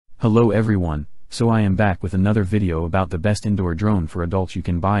Hello everyone, so I am back with another video about the best indoor drone for adults you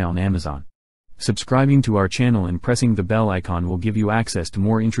can buy on Amazon. Subscribing to our channel and pressing the bell icon will give you access to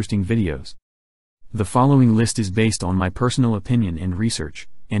more interesting videos. The following list is based on my personal opinion and research,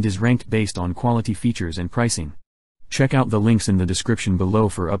 and is ranked based on quality features and pricing. Check out the links in the description below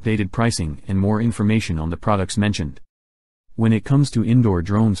for updated pricing and more information on the products mentioned. When it comes to indoor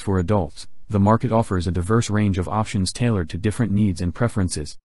drones for adults, the market offers a diverse range of options tailored to different needs and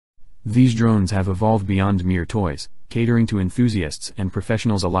preferences. These drones have evolved beyond mere toys, catering to enthusiasts and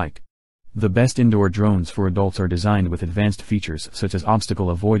professionals alike. The best indoor drones for adults are designed with advanced features such as obstacle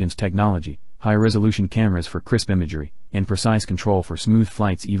avoidance technology, high-resolution cameras for crisp imagery, and precise control for smooth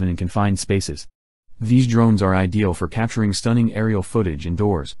flights even in confined spaces. These drones are ideal for capturing stunning aerial footage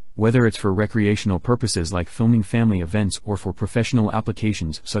indoors, whether it's for recreational purposes like filming family events or for professional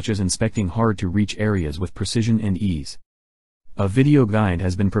applications such as inspecting hard-to-reach areas with precision and ease. A video guide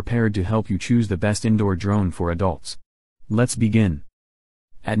has been prepared to help you choose the best indoor drone for adults. Let's begin.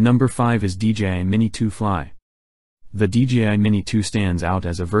 At number 5 is DJI Mini 2 Fly. The DJI Mini 2 stands out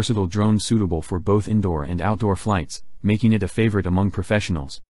as a versatile drone suitable for both indoor and outdoor flights, making it a favorite among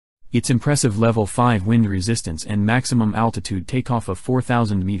professionals. Its impressive level 5 wind resistance and maximum altitude takeoff of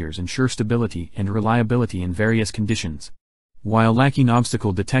 4,000 meters ensure stability and reliability in various conditions. While lacking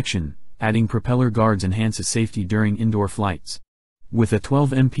obstacle detection, adding propeller guards enhances safety during indoor flights. With a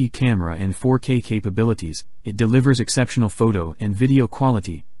 12MP camera and 4K capabilities, it delivers exceptional photo and video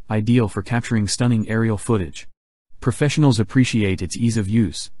quality, ideal for capturing stunning aerial footage. Professionals appreciate its ease of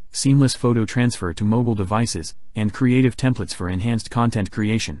use, seamless photo transfer to mobile devices, and creative templates for enhanced content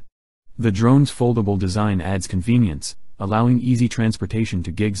creation. The drone's foldable design adds convenience, allowing easy transportation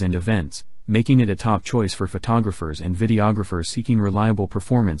to gigs and events, making it a top choice for photographers and videographers seeking reliable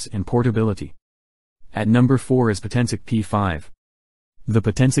performance and portability. At number 4 is Potensic P5. The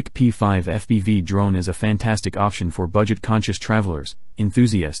Potensic P5 FPV drone is a fantastic option for budget-conscious travelers,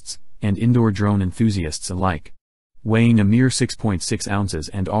 enthusiasts, and indoor drone enthusiasts alike. Weighing a mere 6.6 ounces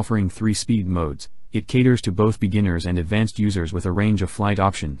and offering 3 speed modes, it caters to both beginners and advanced users with a range of flight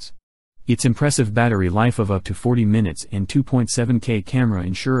options. Its impressive battery life of up to 40 minutes and 2.7K camera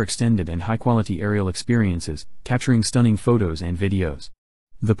ensure extended and high-quality aerial experiences, capturing stunning photos and videos.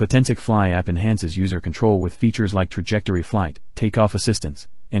 The Potensic Fly app enhances user control with features like trajectory flight, takeoff assistance,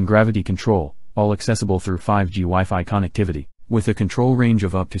 and gravity control, all accessible through 5G Wi-Fi connectivity, with a control range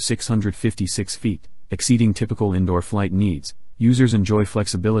of up to 656 feet, exceeding typical indoor flight needs. Users enjoy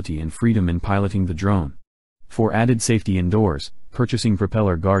flexibility and freedom in piloting the drone. For added safety indoors, purchasing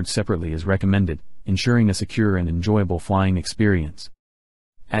propeller guards separately is recommended, ensuring a secure and enjoyable flying experience.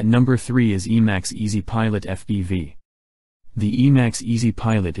 At number 3 is Emax Easy Pilot FPV. The Emax Easy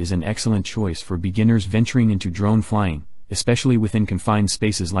Pilot is an excellent choice for beginners venturing into drone flying, especially within confined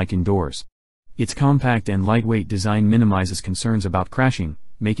spaces like indoors. Its compact and lightweight design minimizes concerns about crashing,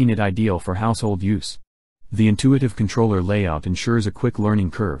 making it ideal for household use. The intuitive controller layout ensures a quick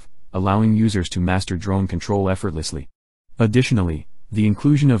learning curve, allowing users to master drone control effortlessly. Additionally, the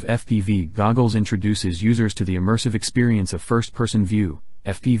inclusion of FPV goggles introduces users to the immersive experience of first-person view,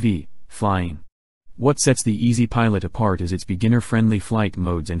 FPV, flying. What sets the Easy Pilot apart is its beginner-friendly flight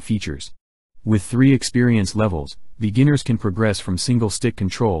modes and features. With 3 experience levels, beginners can progress from single-stick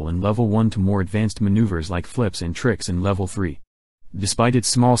control in Level 1 to more advanced maneuvers like flips and tricks in Level 3. Despite its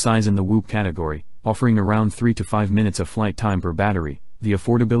small size in the Whoop category, offering around 3 to 5 minutes of flight time per battery, the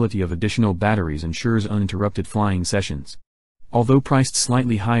affordability of additional batteries ensures uninterrupted flying sessions. Although priced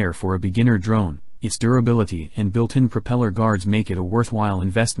slightly higher for a beginner drone, its durability and built-in propeller guards make it a worthwhile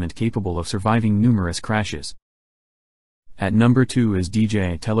investment capable of surviving numerous crashes. At number 2 is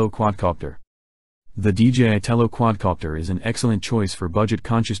DJI Tello Quadcopter. The DJI Tello Quadcopter is an excellent choice for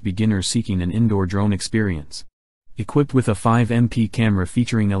budget-conscious beginners seeking an indoor drone experience. Equipped with a 5MP camera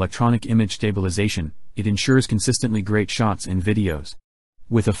featuring electronic image stabilization, it ensures consistently great shots and videos.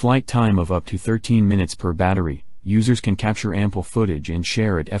 With a flight time of up to 13 minutes per battery, users can capture ample footage and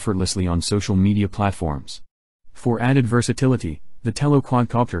share it effortlessly on social media platforms. For added versatility, the Tello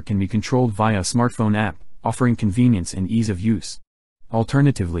Quadcopter can be controlled via a smartphone app, offering convenience and ease of use.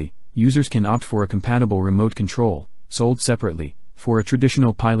 Alternatively, users can opt for a compatible remote control, sold separately, for a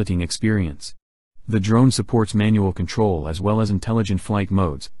traditional piloting experience. The drone supports manual control as well as intelligent flight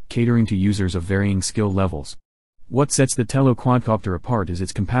modes, catering to users of varying skill levels. What sets the Tello Quadcopter apart is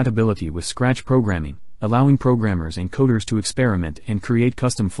its compatibility with Scratch programming, allowing programmers and coders to experiment and create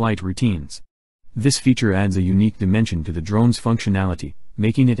custom flight routines. This feature adds a unique dimension to the drone's functionality,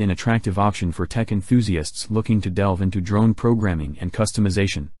 making it an attractive option for tech enthusiasts looking to delve into drone programming and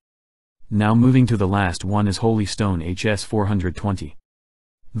customization. Now moving to the last one is Holy Stone HS420.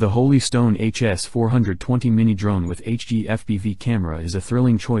 The Holy Stone HS420 mini drone with HD FPV camera is a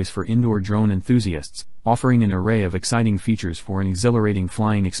thrilling choice for indoor drone enthusiasts, offering an array of exciting features for an exhilarating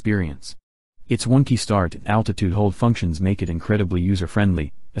flying experience. Its wonky start and altitude hold functions make it incredibly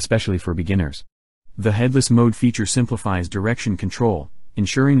user-friendly, especially for beginners. The headless mode feature simplifies direction control,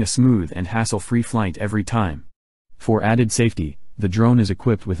 ensuring a smooth and hassle-free flight every time. For added safety, the drone is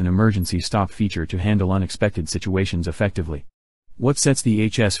equipped with an emergency stop feature to handle unexpected situations effectively. What sets the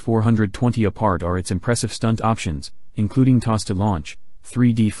HS420 apart are its impressive stunt options, including toss to launch,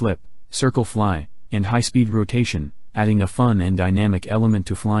 3D flip, circle fly, and high-speed rotation, adding a fun and dynamic element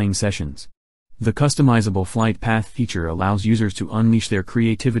to flying sessions. The customizable flight path feature allows users to unleash their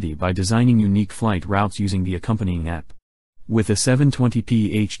creativity by designing unique flight routes using the accompanying app. With a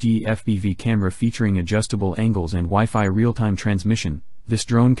 720p HD FPV camera featuring adjustable angles and Wi-Fi real-time transmission, this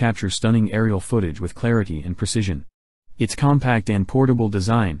drone captures stunning aerial footage with clarity and precision. Its compact and portable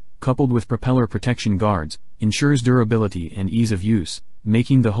design, coupled with propeller protection guards, ensures durability and ease of use,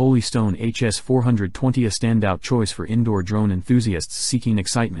 making the Holy Stone HS420 a standout choice for indoor drone enthusiasts seeking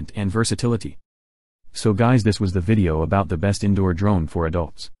excitement and versatility. So guys, this was the video about the best indoor drone for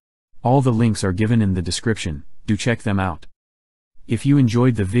adults. All the links are given in the description, do check them out. If you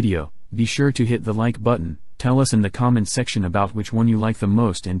enjoyed the video, be sure to hit the like button, tell us in the comments section about which one you like the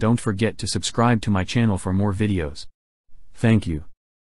most, and don't forget to subscribe to my channel for more videos. Thank you.